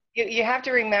You have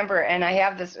to remember, and I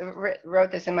have this,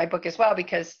 wrote this in my book as well,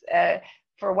 because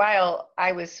for a while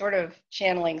I was sort of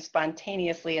channeling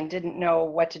spontaneously and didn't know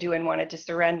what to do and wanted to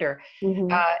surrender.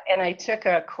 Hmm. And I took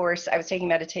a course, I was taking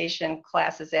meditation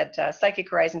classes at Psychic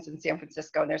Horizons in San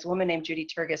Francisco, and there's a woman named Judy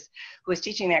Turgis who was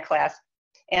teaching that class.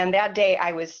 And that day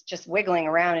I was just wiggling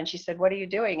around, and she said, "What are you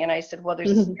doing?" And I said, "Well,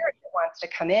 there's a spirit that wants to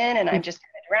come in, and I'm just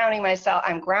kind of drowning myself.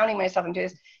 I'm grounding myself into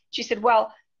this." She said,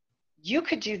 "Well, you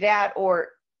could do that, or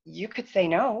you could say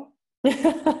no." I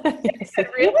Yes. said,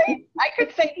 "Really? I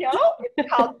could say no?" It's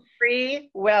called free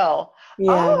will.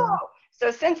 Yeah. Oh,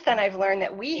 so since then I've learned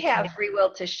that we Okay. have free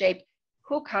will to shape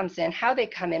who comes in, how they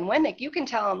come in, when they, you can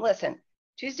tell them, "Listen,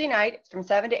 Tuesday night from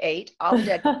 7 to 8, all the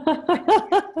dead come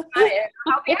in,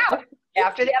 I'll be out.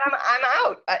 After that, I'm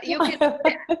out." You can,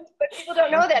 but people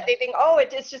don't know that. They think, "Oh,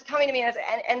 it's just coming to me,"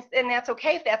 and that's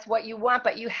okay if that's what you want,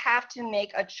 but you have to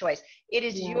make a choice. It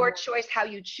is Yeah. your choice how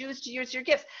you choose to use your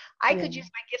gifts. I Yeah. could use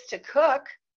my gifts to cook,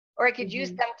 or I could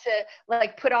use Hmm. them to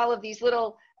like put all of these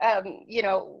little,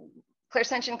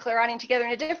 clairsentient, clairaudience together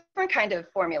in a different kind of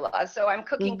formula. So I'm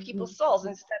cooking people's souls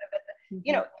instead of,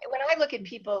 Hmm. when I look at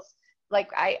people's,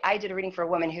 like I did a reading for a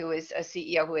woman who is a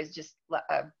CEO who has just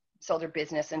sold her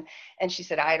business, and she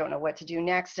said, "I don't know what to do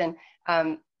next." And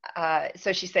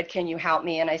so she said, "Can you help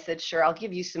me?" And I said, "Sure, I'll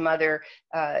give you some other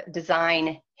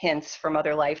design hints from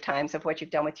other lifetimes of what you've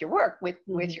done with your work, with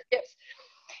Hmm. your gifts."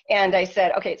 And I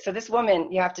said, "Okay, so this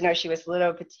woman, you have to know, she was a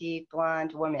little petite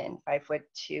blonde woman,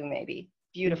 5'2" maybe,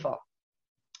 beautiful.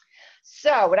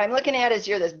 So what I'm looking at is,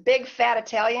 you're this big fat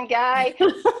Italian guy.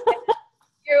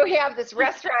 You have this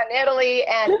restaurant in Italy,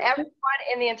 and everyone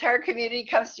in the entire community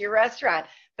comes to your restaurant.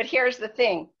 But here's the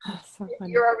thing, So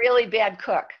funny. you're a really bad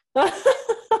cook. They're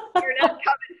not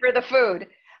coming for the food.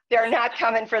 They're not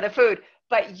coming for the food.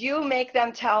 But you make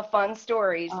them tell fun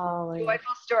stories, Oh my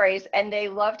joyful stories, and they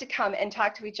love to come and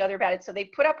talk to each other about it. So they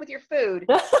put up with your food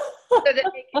gosh. so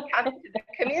that they can come into the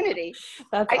community."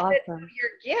 That's I said, "So awesome.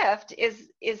 your gift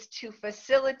is to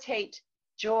facilitate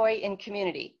joy in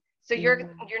community. So Yeah.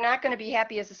 you're not going to be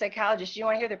happy as a psychologist. You don't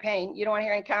want to hear their pain. You don't want to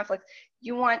hear any conflict.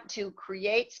 You want to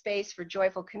create space for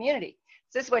joyful community."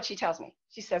 So this is what she tells me.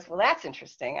 She says, "Well, that's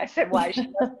interesting." I said, "Why?" She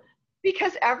goes,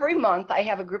 "Because every month I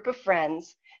have a group of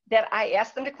friends that I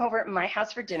ask them to come over to my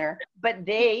house for dinner, but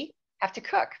they have to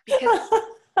cook because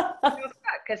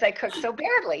I cook so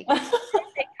badly.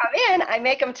 They come in, I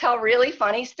make them tell really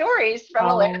funny stories from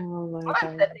the last Oh my month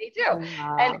God. that they do."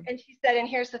 And Wow. and she said, "And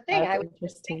here's the thing, That's I was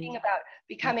just thinking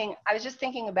interesting.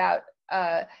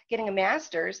 about getting a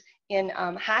master's in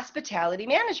hospitality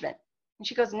management." And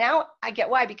she goes, "Now I get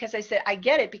why." Because I said, "I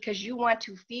get it, because you want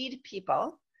to feed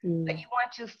people, but Mm. you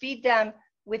want to feed them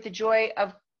with the joy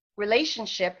of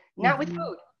relationship, not with Hmm.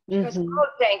 food." She goes, Hmm. "Oh,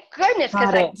 thank goodness,"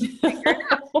 because Got I it. couldn't figure it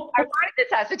out. I wanted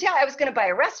this hospitality. I was going to buy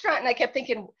a restaurant, and I kept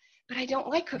thinking, "But I don't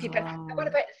like cooking, but I want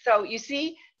to Oh, buy." So you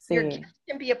see, your gift see.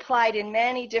 can be applied in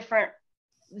many different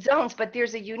zones, but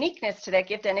there's a uniqueness to that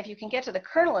gift. And if you can get to the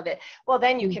kernel of it, well,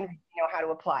 then you can Mhm. know how to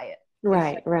apply it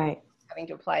instead Right, of right. having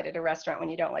to apply it at a restaurant when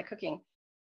you don't like cooking.